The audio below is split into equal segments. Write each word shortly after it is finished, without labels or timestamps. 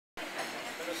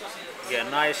Get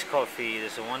nice coffee.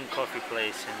 There's one coffee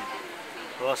place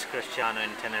in Los Cristiano in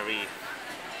Tenerife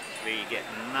where you get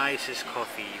nicest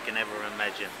coffee you can ever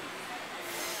imagine.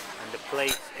 And the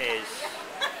place is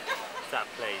that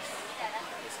place.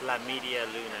 It's La Media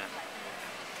Luna.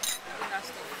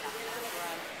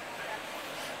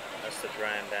 That's the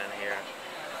brand down here.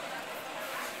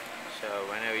 So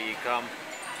whenever you come,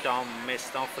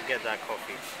 don't forget that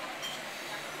coffee.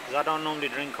 Because I don't normally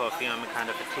drink coffee, I'm a kind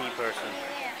of a tea person.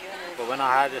 But when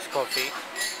I had this coffee,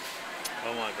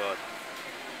 oh my god,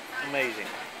 amazing,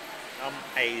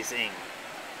 amazing.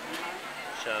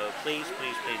 So please,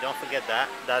 please, please don't forget that.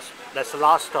 That's the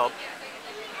last stop.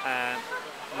 And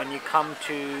when you come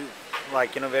to,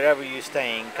 like, you know, wherever you're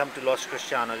staying, come to Los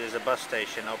Cristianos. There's a bus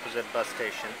station, opposite bus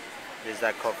station. There's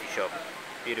that coffee shop.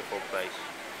 Beautiful place.